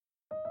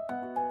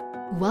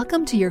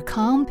Welcome to your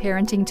Calm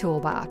Parenting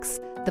Toolbox,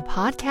 the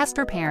podcast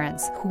for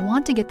parents who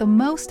want to get the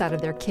most out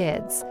of their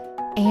kids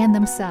and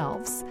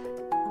themselves.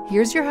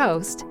 Here's your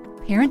host,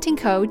 parenting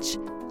coach,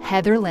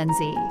 Heather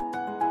Lindsay.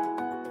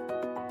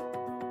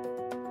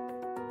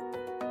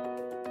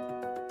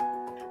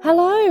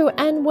 Hello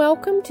and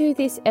welcome to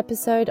this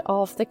episode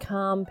of the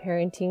Calm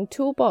Parenting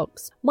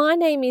Toolbox. My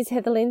name is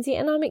Heather Lindsay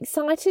and I'm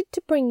excited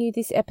to bring you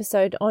this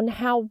episode on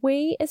how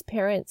we as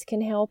parents can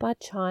help our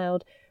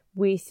child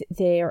with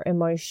their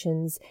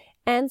emotions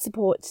and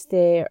support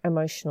their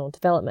emotional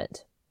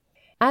development.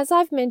 As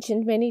I've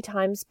mentioned many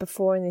times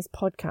before in this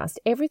podcast,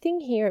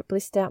 everything here at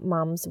Blissed Out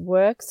Mums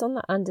works on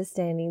the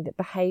understanding that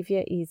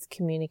behaviour is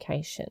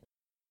communication.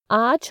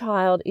 Our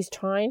child is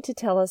trying to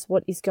tell us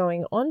what is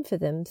going on for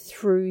them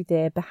through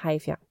their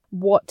behaviour,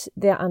 what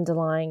their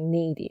underlying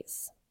need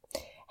is.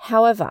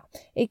 However,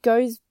 it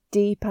goes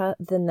deeper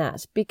than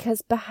that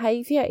because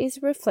behaviour is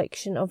a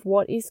reflection of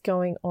what is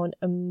going on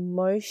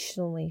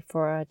emotionally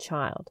for our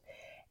child.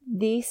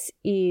 This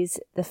is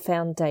the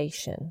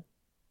foundation.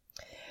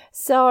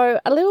 So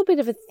a little bit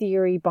of a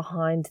theory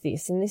behind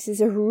this, and this is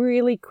a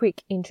really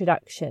quick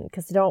introduction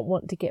because I don't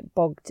want to get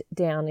bogged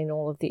down in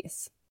all of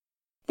this.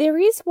 There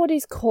is what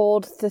is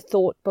called the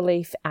thought,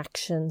 belief,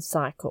 action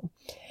cycle.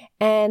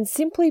 And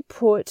simply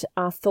put,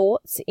 our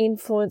thoughts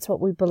influence what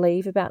we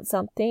believe about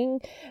something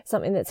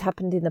that's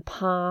happened in the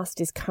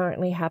past, is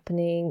currently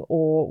happening,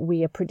 or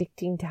we are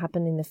predicting to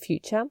happen in the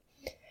future.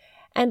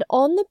 And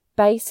on the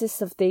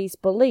basis of these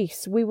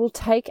beliefs, we will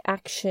take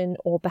action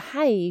or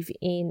behave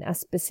in a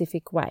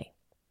specific way.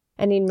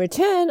 And in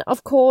return,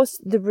 of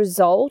course, the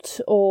result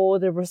or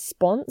the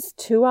response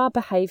to our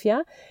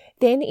behaviour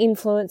then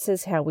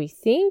influences how we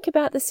think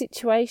about the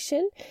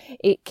situation.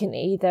 It can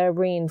either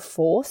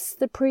reinforce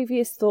the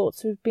previous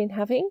thoughts we've been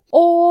having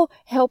or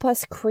help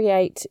us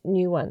create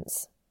new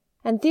ones.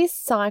 And this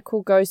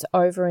cycle goes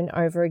over and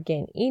over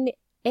again in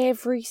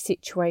every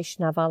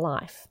situation of our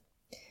life.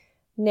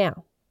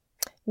 Now,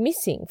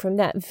 missing from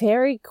that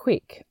very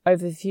quick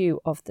overview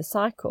of the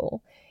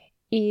cycle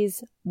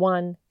is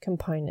one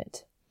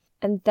component,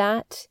 and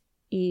that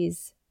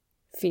is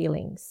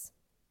feelings.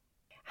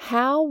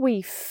 How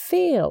we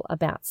feel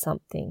about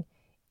something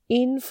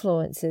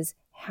influences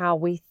how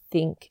we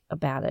think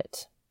about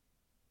it.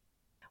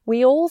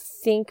 We all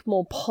think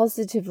more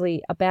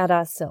positively about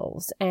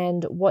ourselves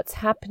and what's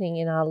happening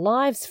in our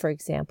lives, for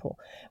example,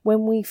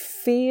 when we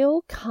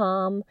feel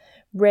calm,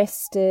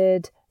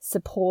 rested,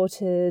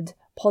 supported,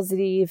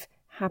 positive,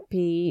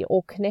 happy,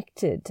 or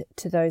connected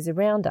to those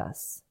around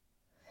us.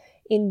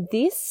 In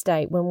this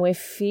state, when we're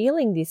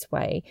feeling this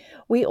way,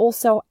 we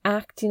also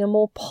act in a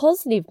more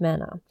positive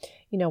manner.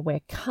 We're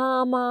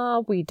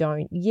calmer, we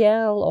don't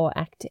yell or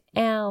act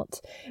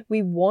out,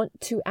 we want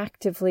to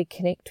actively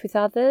connect with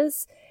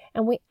others,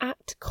 and we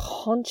act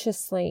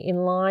consciously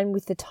in line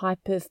with the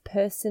type of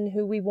person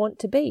who we want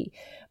to be,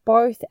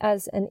 both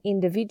as an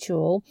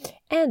individual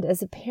and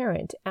as a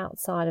parent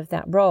outside of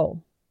that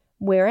role.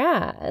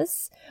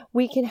 Whereas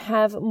we can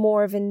have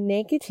more of a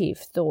negative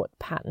thought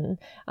pattern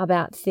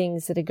about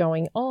things that are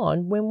going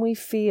on when we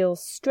feel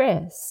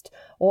stressed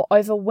or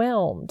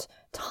overwhelmed,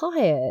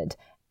 tired,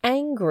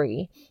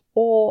 angry,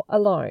 or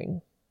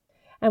alone.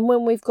 And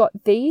when we've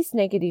got these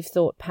negative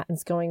thought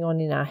patterns going on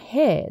in our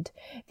head,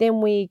 then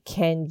we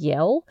can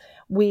yell,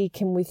 we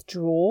can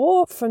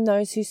withdraw from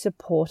those who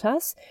support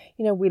us.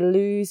 We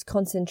lose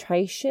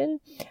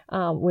concentration,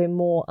 we're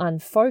more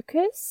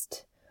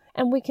unfocused.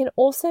 And we can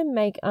also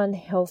make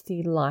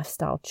unhealthy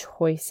lifestyle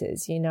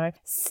choices,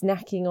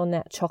 snacking on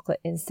that chocolate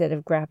instead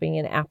of grabbing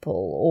an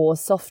apple, or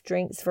soft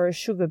drinks for a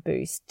sugar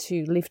boost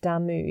to lift our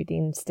mood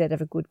instead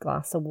of a good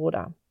glass of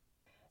water.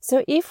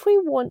 So if we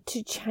want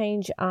to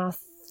change our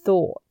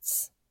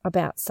thoughts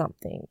about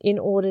something in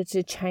order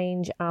to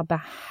change our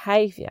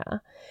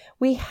behaviour,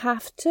 we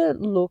have to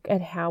look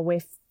at how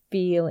we're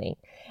feeling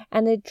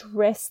and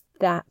address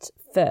that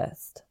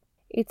first.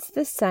 It's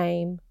the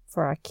same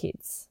for our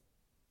kids.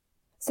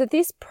 So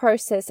this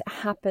process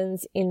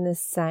happens in the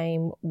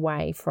same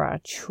way for our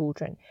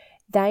children.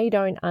 They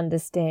don't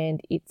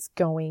understand it's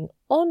going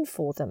on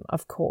for them,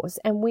 of course,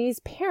 and we as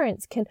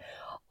parents can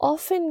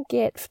often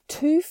get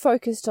too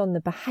focused on the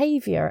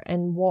behaviour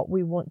and what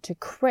we want to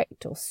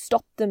correct or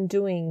stop them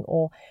doing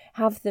or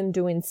have them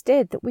do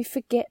instead that we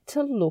forget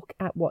to look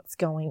at what's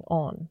going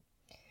on.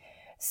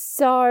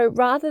 So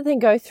rather than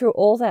go through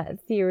all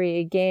that theory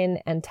again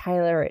and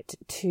tailor it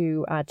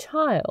to our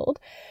child,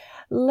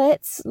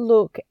 let's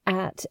look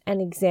at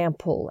an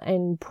example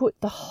and put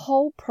the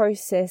whole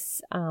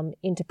process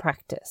into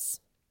practice.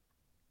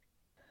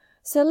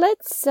 So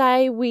let's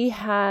say we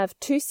have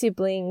two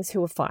siblings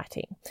who are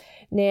fighting.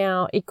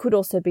 Now, it could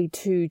also be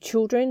two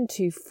children,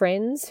 two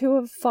friends who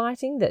are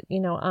fighting that,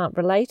 aren't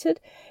related.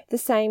 The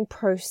same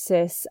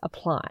process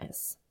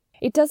applies.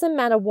 It doesn't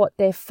matter what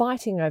they're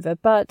fighting over,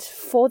 but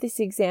for this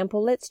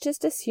example, let's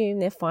just assume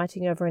they're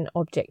fighting over an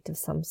object of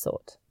some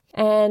sort.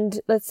 And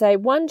let's say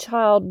one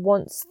child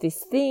wants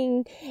this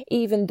thing,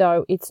 even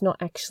though it's not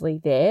actually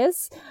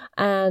theirs,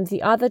 and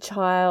the other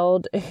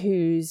child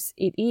whose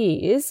it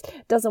is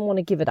doesn't want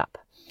to give it up.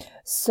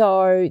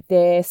 So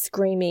they're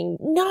screaming,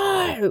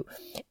 "No!"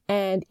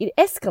 And it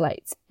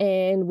escalates,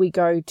 and we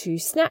go to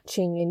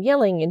snatching and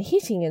yelling and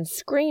hitting and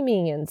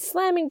screaming and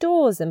slamming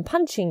doors and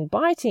punching,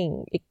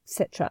 biting,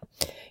 etc.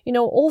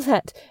 All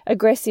that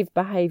aggressive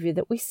behavior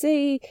that we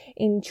see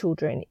in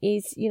children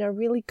is,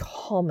 really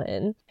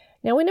common.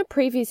 Now, in a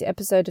previous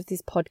episode of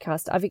this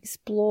podcast, I've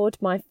explored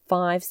my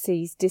 5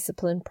 C's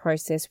discipline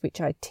process,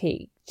 which I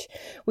teach,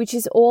 which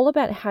is all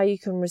about how you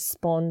can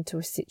respond to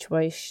a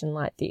situation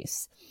like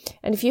this.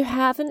 And if you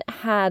haven't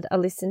had a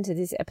listen to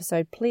this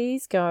episode,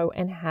 please go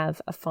and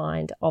have a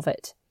find of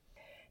it.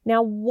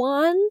 Now,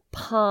 one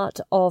part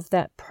of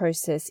that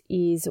process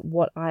is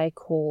what I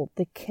call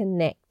the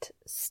connect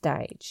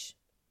stage.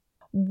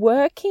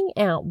 Working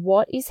out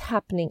what is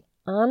happening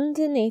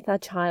underneath our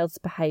child's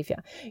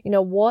behavior,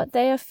 what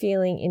they are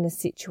feeling in a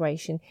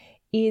situation,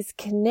 is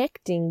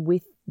connecting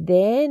with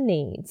their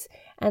needs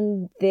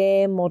and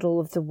their model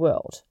of the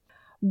world,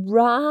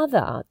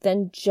 rather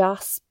than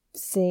just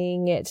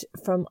seeing it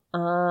from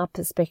our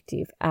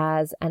perspective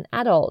as an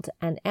adult,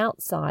 an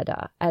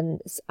outsider, and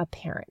a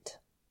parent.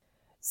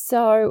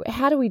 So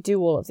how do we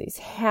do all of this?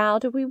 How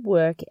do we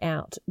work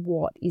out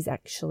what is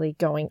actually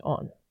going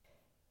on?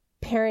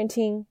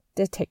 Parenting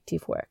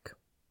detective work.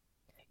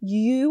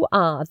 You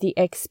are the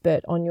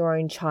expert on your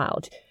own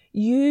child.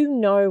 You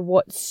know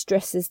what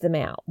stresses them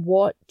out,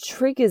 what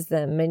triggers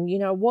them, and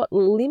what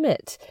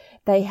limit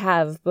they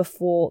have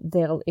before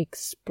they'll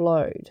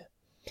explode.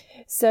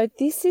 So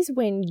this is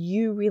when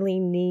you really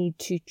need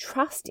to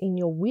trust in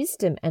your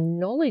wisdom and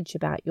knowledge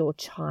about your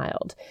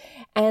child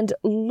and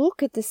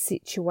look at the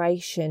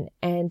situation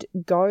and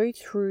go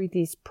through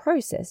this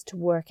process to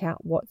work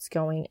out what's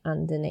going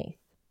underneath.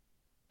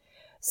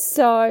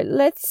 So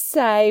let's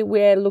say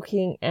we're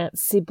looking at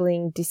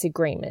sibling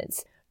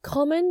disagreements.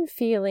 Common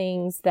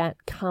feelings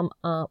that come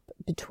up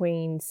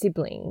between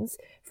siblings,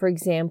 for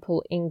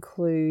example,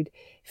 include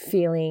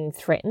feeling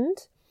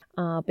threatened,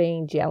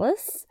 being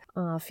jealous,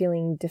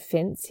 feeling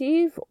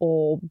defensive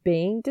or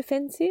being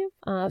defensive,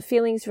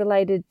 feelings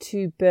related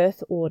to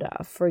birth order,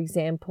 for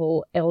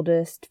example,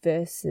 eldest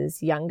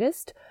versus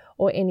youngest,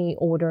 or any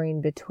order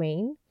in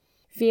between.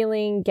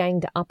 Feeling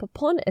ganged up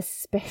upon,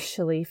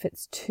 especially if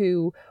it's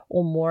 2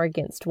 or more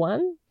against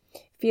 1.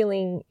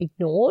 Feeling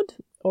ignored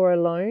or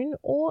alone,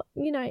 or,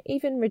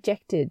 even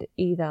rejected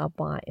either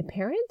by a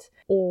parent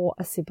or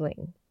a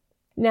sibling.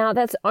 Now,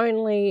 that's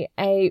only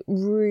a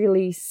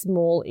really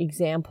small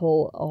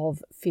example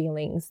of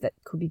feelings that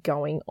could be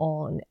going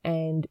on,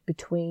 and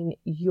between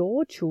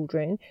your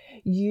children,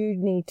 you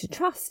need to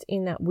trust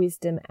in that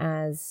wisdom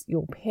as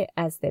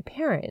their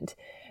parent,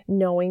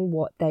 knowing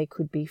what they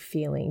could be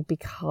feeling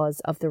because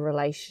of the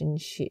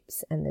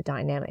relationships and the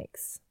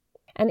dynamics.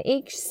 And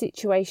each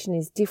situation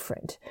is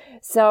different.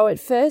 So at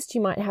first, you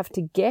might have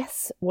to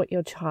guess what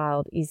your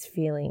child is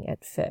feeling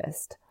at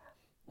first.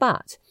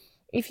 But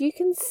if you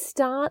can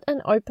start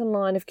an open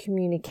line of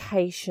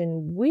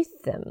communication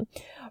with them,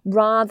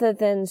 rather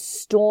than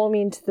storm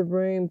into the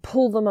room,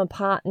 pull them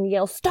apart and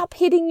yell, "Stop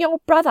hitting your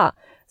brother,"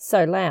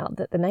 so loud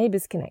that the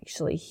neighbours can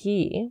actually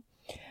hear,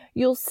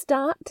 you'll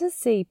start to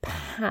see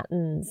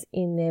patterns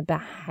in their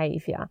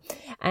behaviour.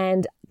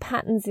 And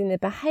patterns in their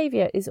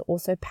behaviour is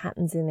also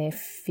patterns in their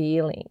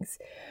feelings.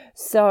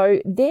 So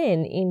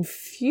then in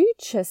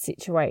future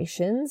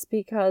situations,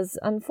 because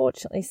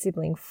unfortunately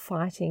sibling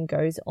fighting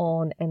goes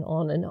on and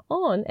on and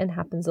on and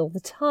happens all the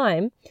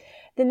time,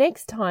 the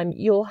next time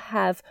you'll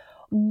have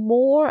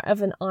more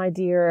of an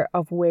idea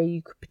of where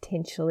you could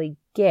potentially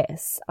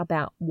guess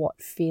about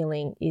what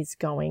feeling is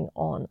going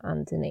on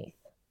underneath.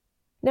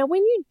 Now,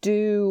 when you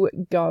do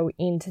go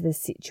into the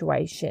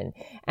situation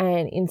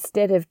and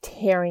instead of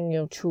tearing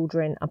your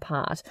children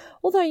apart,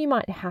 although you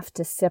might have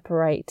to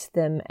separate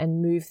them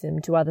and move them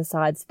to other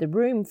sides of the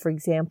room, for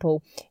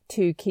example,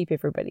 to keep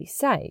everybody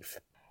safe,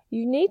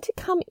 you need to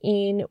come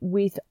in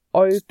with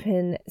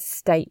open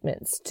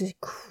statements to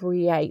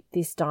create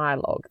this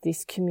dialogue,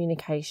 this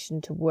communication,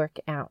 to work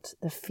out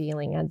the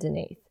feeling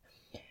underneath.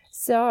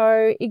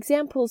 So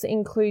examples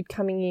include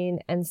coming in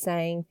and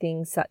saying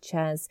things such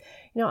as,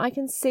 "I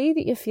can see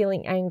that you're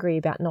feeling angry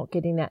about not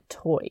getting that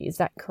toy. Is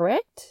that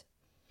correct?"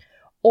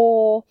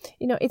 Or,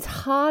 "It's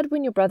hard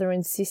when your brother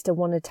and sister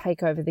want to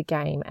take over the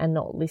game and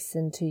not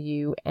listen to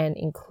you and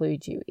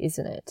include you,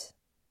 isn't it?"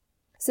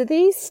 So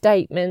these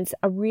statements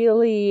are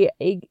really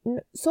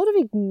sort of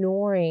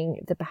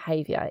ignoring the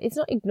behavior. It's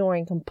not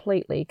ignoring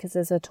completely, because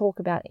as I talk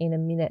about in a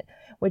minute,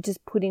 we're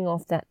just putting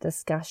off that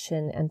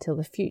discussion until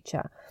the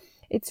future.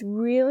 It's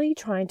really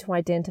trying to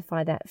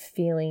identify that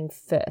feeling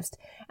first,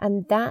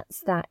 and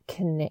that's that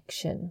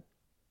connection.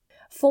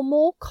 For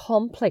more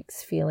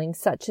complex feelings,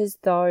 such as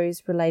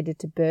those related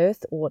to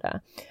birth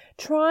order,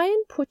 try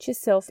and put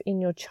yourself in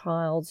your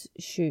child's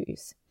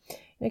shoes.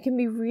 It can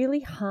be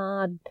really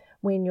hard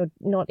when you're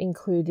not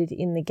included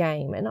in the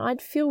game, and I'd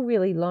feel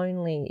really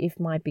lonely if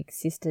my big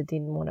sister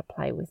didn't want to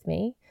play with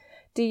me.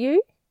 Do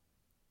you?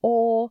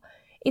 Or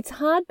it's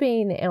hard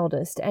being the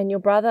eldest and your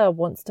brother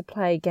wants to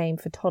play a game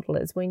for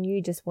toddlers when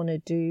you just want to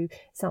do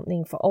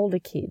something for older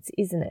kids,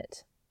 isn't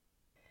it?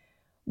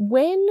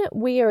 When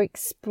we are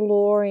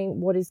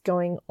exploring what is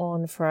going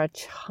on for our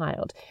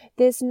child,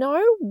 there's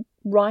no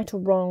right or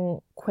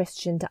wrong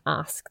question to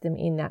ask them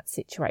in that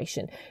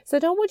situation. So I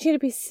don't want you to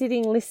be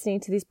sitting listening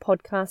to this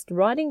podcast,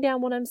 writing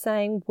down what I'm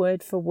saying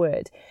word for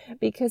word,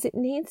 because it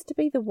needs to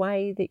be the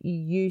way that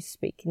you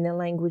speak in the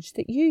language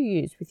that you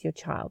use with your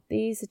child.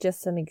 These are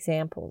just some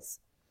examples.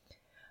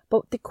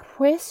 But the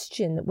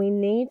question that we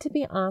need to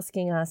be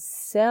asking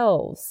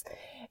ourselves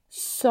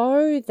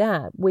so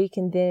that we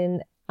can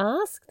then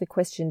ask the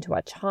question to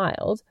our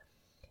child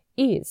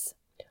is,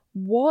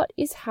 what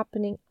is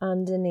happening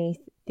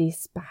underneath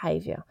this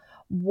behavior?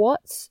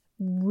 What's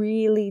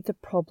really the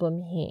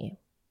problem here?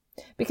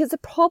 Because the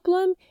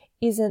problem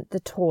isn't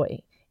the toy,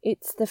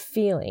 it's the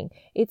feeling.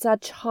 It's our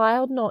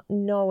child not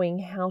knowing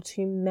how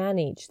to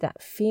manage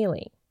that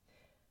feeling.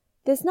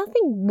 There's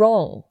nothing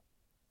wrong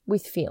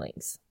with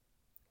feelings.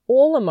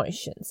 All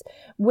emotions,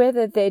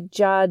 whether they're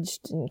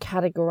judged and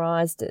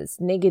categorized as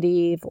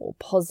negative or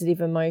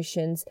positive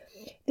emotions,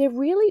 they're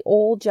really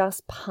all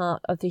just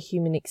part of the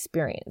human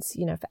experience,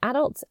 for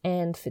adults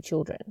and for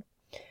children.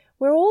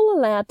 We're all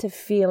allowed to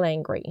feel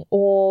angry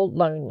or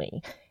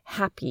lonely,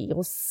 happy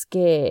or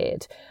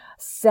scared,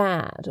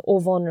 sad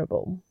or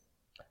vulnerable.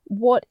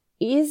 What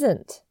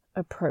isn't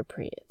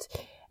appropriate,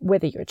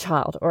 whether you're a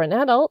child or an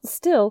adult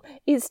still,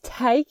 is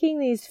taking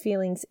these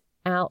feelings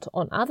out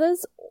on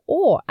others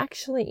or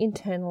actually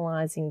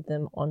internalizing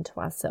them onto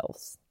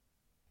ourselves.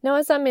 Now,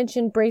 as I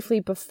mentioned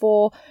briefly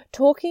before,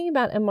 talking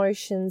about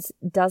emotions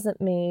doesn't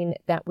mean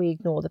that we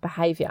ignore the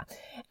behavior.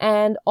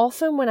 And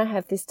often when I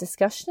have this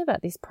discussion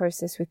about this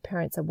process with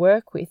parents I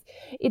work with,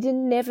 it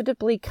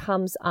inevitably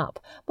comes up.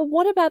 But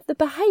what about the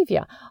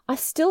behavior? I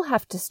still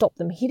have to stop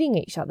them hitting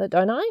each other,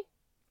 don't I?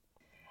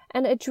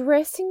 And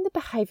addressing the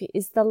behavior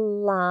is the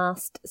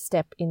last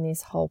step in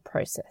this whole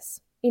process.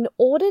 In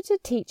order to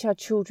teach our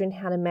children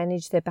how to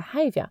manage their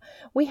behavior,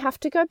 we have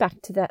to go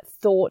back to that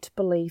thought,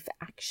 belief,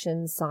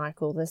 action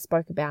cycle that I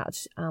spoke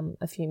about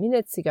a few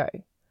minutes ago.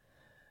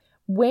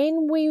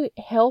 When we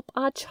help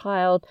our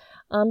child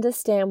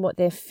understand what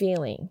they're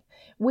feeling,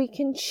 we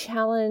can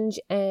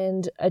challenge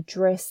and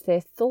address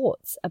their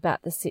thoughts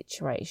about the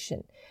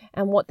situation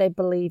and what they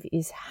believe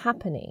is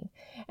happening.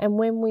 And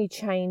when we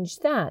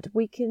change that,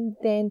 we can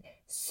then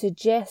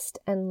suggest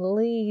and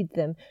lead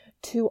them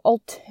to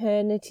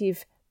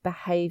alternative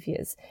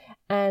behaviors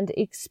and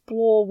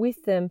explore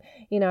with them,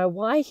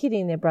 why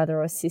hitting their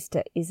brother or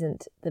sister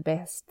isn't the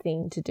best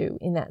thing to do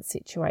in that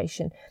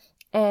situation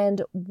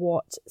and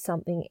what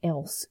something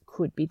else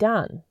could be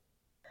done.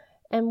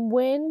 And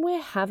when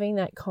we're having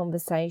that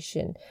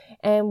conversation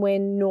and we're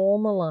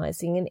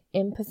normalizing and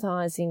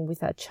empathizing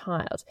with our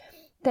child,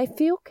 they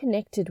feel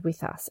connected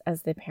with us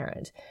as their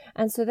parent.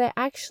 And so they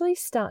actually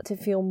start to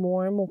feel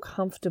more and more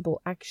comfortable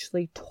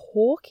actually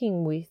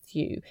talking with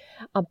you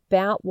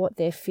about what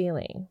they're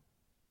feeling.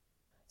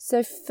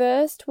 So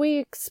first we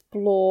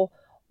explore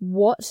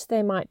what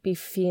they might be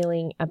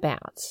feeling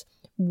about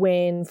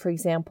when, for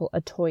example, a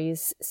toy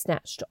is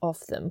snatched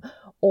off them,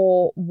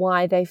 or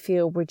why they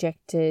feel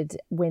rejected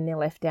when they're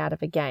left out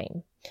of a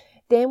game.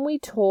 Then we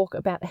talk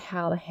about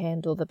how to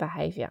handle the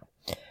behavior.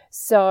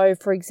 So,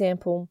 for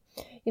example,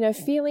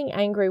 feeling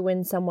angry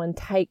when someone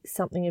takes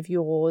something of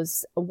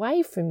yours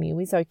away from you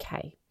is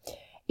okay.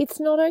 It's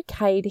not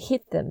okay to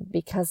hit them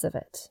because of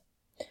it.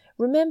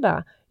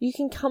 Remember, you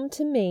can come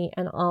to me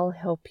and I'll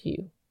help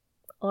you.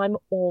 I'm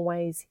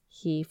always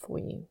here for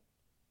you.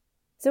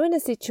 So in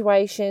a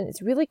situation,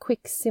 it's a really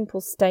quick,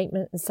 simple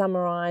statement and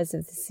summarize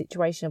of the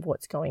situation of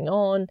what's going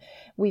on.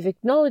 We've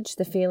acknowledged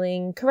the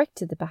feeling,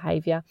 corrected the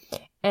behavior,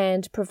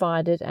 and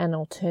provided an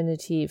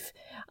alternative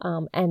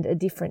and a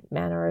different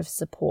manner of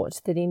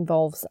support that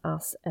involves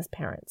us as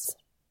parents.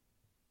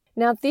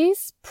 Now,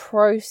 this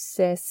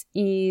process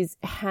is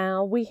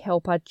how we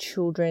help our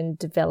children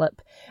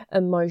develop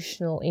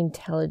emotional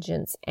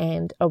intelligence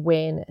and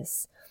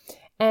awareness.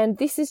 And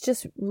this is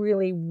just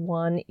really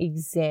one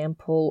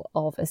example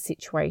of a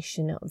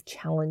situation of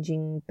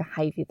challenging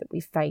behavior that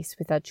we face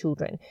with our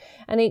children.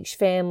 And each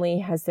family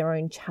has their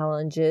own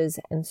challenges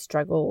and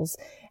struggles,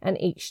 and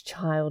each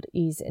child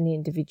is an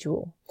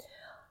individual.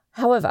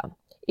 However,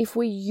 if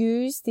we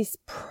use this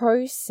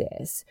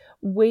process,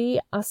 we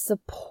are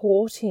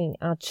supporting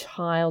our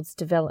child's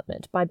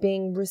development by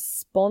being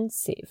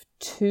responsive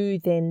to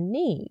their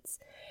needs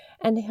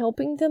and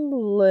helping them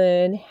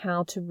learn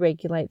how to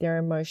regulate their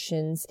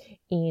emotions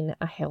in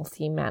a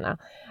healthy manner.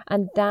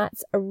 And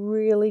that's a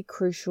really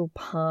crucial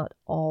part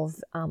of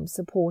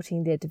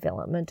supporting their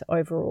development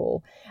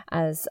overall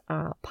as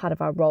part of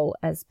our role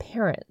as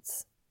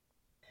parents.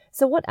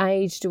 So what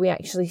age do we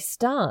actually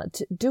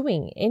start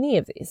doing any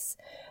of this?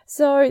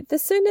 So the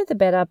sooner the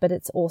better, but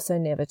it's also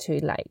never too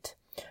late.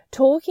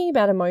 Talking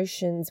about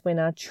emotions when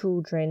our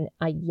children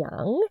are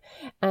young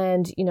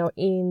and,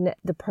 in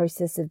the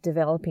process of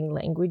developing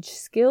language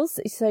skills.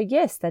 So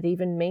yes, that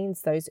even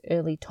means those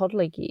early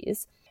toddler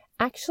years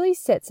actually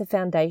sets a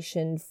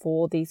foundation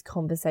for these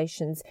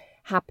conversations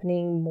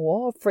happening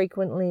more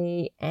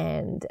frequently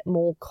and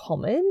more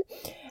common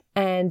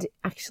and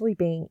actually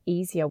being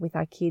easier with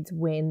our kids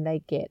when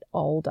they get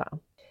older.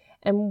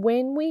 And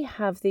when we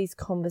have these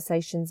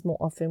conversations more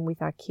often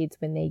with our kids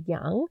when they're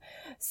young,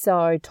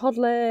 so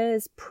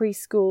toddlers,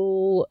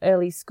 preschool,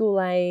 early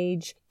school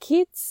age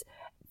kids,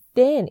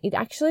 then it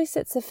actually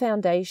sets the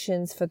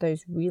foundations for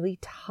those really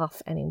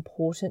tough and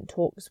important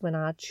talks when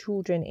our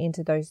children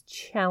enter those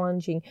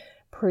challenging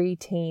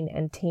preteen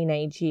and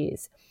teenage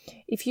years.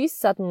 If you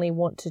suddenly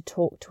want to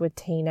talk to a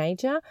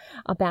teenager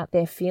about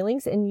their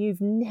feelings and you've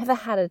never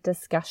had a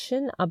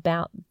discussion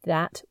about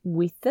that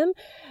with them,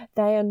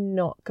 they are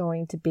not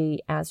going to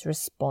be as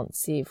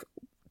responsive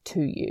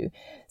to you.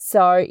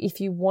 So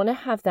if you want to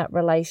have that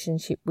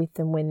relationship with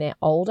them when they're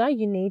older,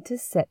 you need to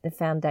set the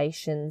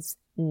foundations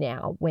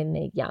now when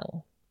they're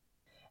young.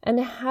 And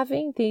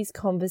having these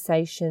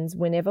conversations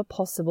whenever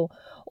possible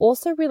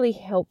also really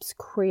helps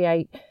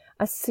create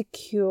a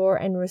secure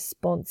and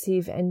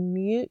responsive and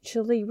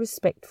mutually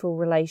respectful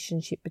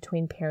relationship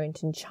between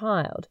parent and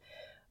child,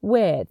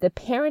 where the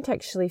parent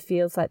actually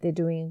feels like they're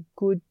doing a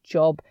good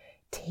job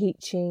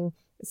teaching,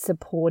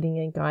 supporting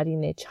and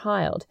guiding their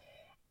child.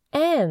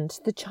 And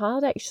the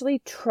child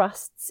actually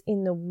trusts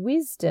in the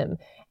wisdom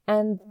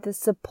and the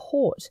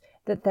support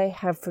that they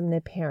have from their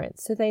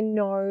parents, so they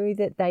know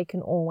that they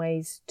can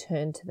always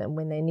turn to them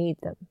when they need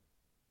them.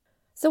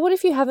 So what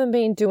if you haven't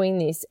been doing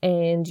this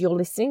and you're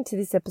listening to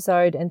this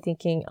episode and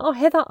thinking, oh,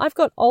 Heather, I've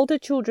got older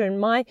children.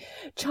 My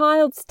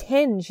child's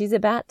 10. She's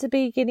about to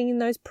be getting in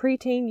those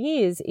preteen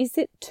years. Is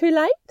it too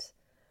late?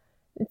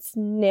 It's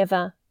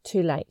never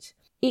too late.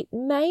 It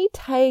may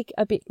take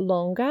a bit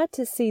longer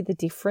to see the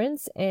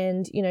difference,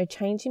 and,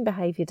 changing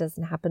behavior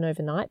doesn't happen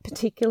overnight,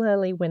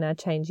 particularly when we're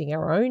changing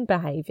our own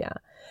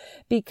behavior,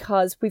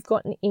 because we've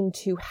gotten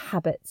into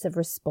habits of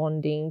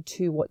responding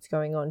to what's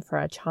going on for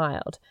our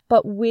child.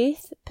 But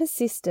with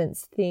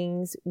persistence,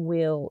 things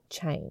will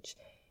change.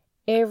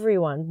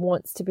 Everyone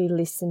wants to be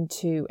listened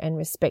to and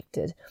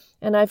respected.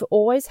 And I've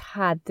always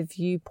had the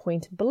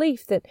viewpoint and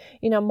belief that,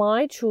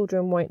 my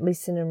children won't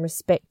listen and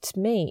respect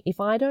me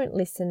if I don't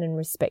listen and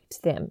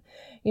respect them.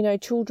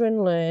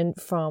 Children learn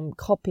from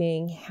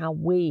copying how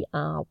we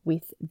are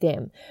with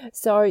them.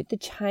 So the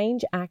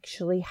change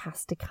actually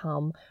has to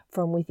come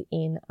from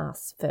within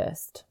us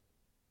first.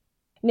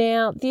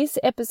 Now, this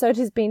episode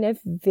has been a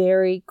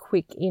very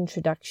quick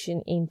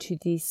introduction into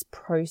this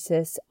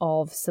process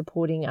of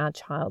supporting our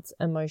child's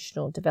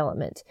emotional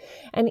development.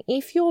 And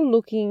if you're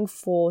looking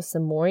for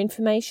some more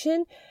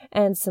information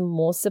and some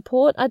more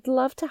support, I'd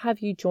love to have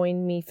you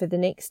join me for the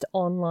next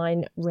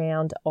online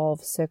round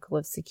of Circle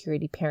of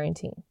Security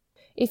Parenting.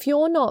 If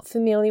you're not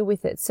familiar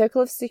with it,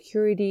 Circle of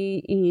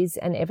Security is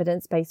an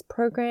evidence-based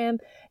program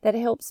that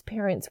helps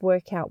parents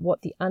work out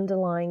what the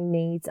underlying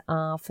needs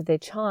are for their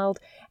child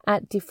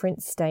at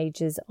different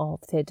stages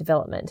of their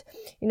development.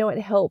 It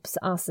helps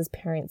us as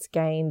parents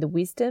gain the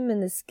wisdom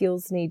and the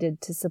skills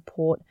needed to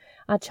support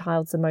our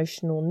child's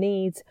emotional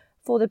needs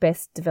for the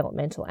best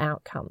developmental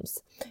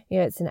outcomes.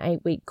 It's an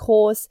 8-week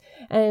course,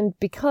 and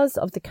because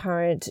of the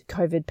current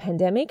COVID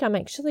pandemic, I'm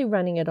actually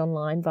running it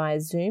online via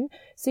Zoom,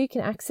 so you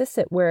can access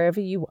it wherever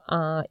you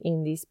are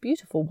in this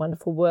beautiful,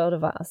 wonderful world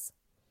of ours.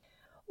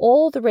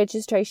 All the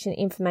registration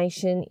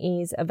information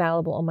is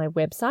available on my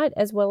website,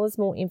 as well as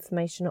more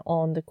information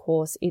on the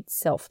course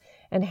itself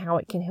and how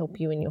it can help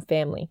you and your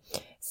family.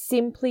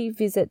 Simply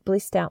visit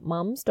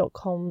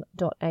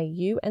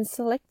blissedoutmums.com.au and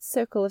select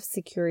Circle of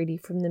Security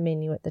from the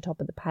menu at the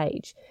top of the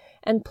page.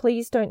 And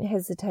please don't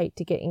hesitate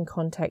to get in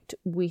contact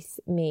with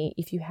me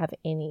if you have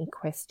any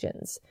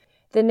questions.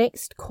 The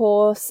next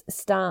course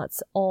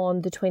starts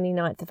on the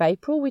 29th of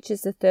April, which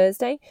is a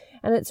Thursday,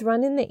 and it's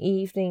run in the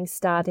evening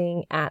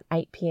starting at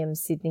 8 p.m.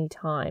 Sydney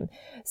time.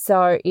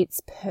 So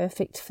it's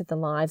perfect for the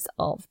lives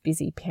of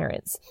busy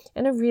parents,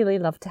 and I'd really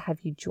love to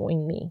have you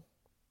join me.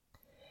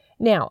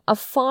 Now, a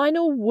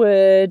final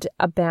word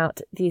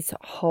about this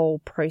whole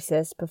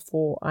process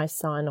before I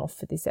sign off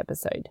for this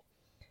episode.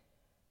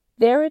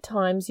 There are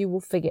times you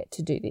will forget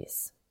to do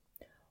this,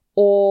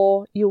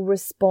 or you'll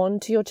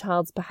respond to your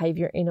child's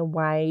behavior in a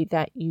way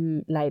that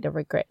you later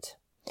regret.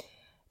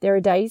 There are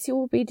days you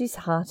will be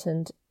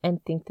disheartened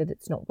and think that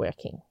it's not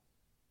working.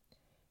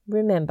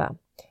 Remember,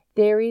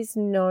 there is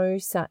no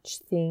such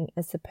thing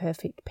as a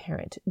perfect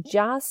parent,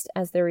 just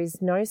as there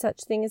is no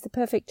such thing as a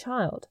perfect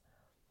child.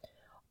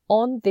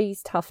 On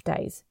these tough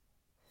days,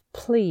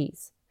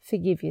 please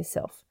forgive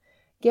yourself.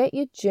 Get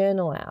your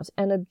journal out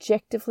and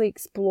objectively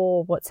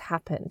explore what's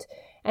happened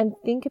and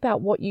think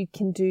about what you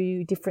can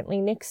do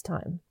differently next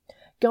time.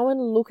 Go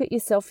and look at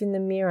yourself in the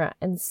mirror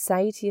and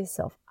say to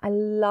yourself, I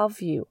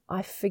love you,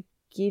 I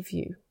forgive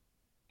you.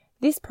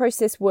 This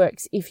process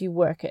works if you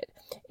work it.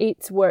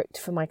 It's worked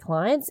for my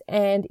clients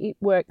and it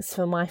works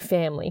for my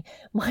family.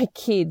 My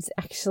kids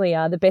actually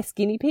are the best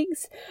guinea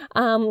pigs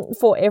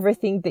for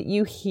everything that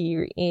you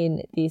hear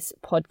in this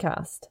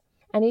podcast.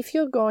 And if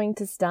you're going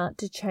to start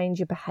to change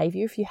your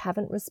behavior, if you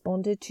haven't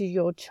responded to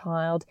your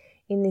child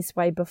in this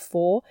way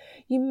before,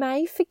 you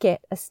may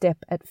forget a step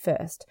at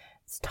first.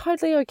 It's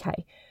totally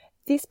okay.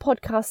 This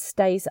podcast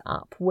stays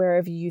up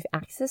wherever you've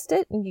accessed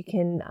it, and you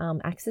can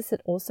access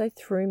it also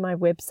through my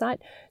website.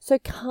 So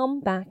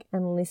come back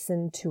and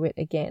listen to it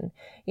again.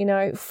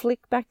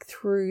 Flick back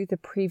through the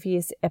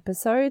previous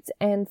episodes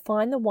and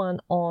find the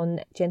one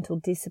on gentle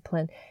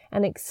discipline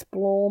and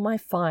explore my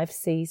 5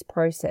 C's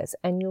process,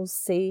 and you'll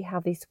see how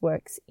this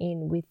works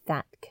in with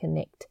that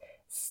connect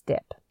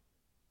step.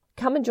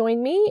 Come and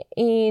join me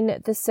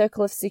in the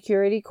Circle of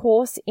Security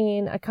course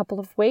in a couple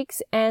of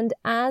weeks. And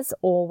as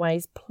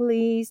always,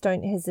 please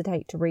don't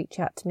hesitate to reach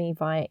out to me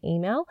via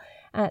email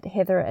at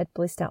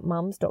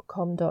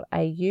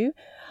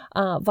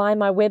heather@blissedoutmums.com.au, via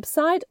my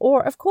website,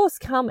 or of course,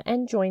 come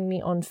and join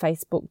me on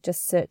Facebook.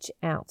 Just search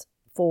out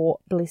for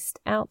Blissed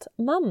Out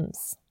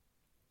Mums.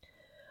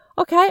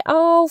 Okay,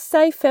 I'll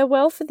say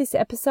farewell for this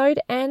episode,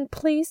 and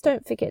please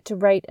don't forget to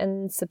rate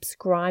and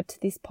subscribe to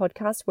this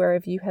podcast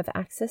wherever you have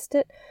accessed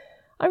it.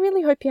 I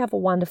really hope you have a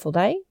wonderful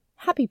day.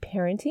 Happy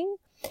parenting,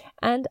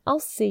 and I'll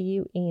see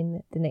you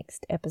in the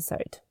next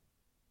episode.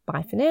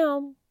 Bye for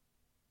now.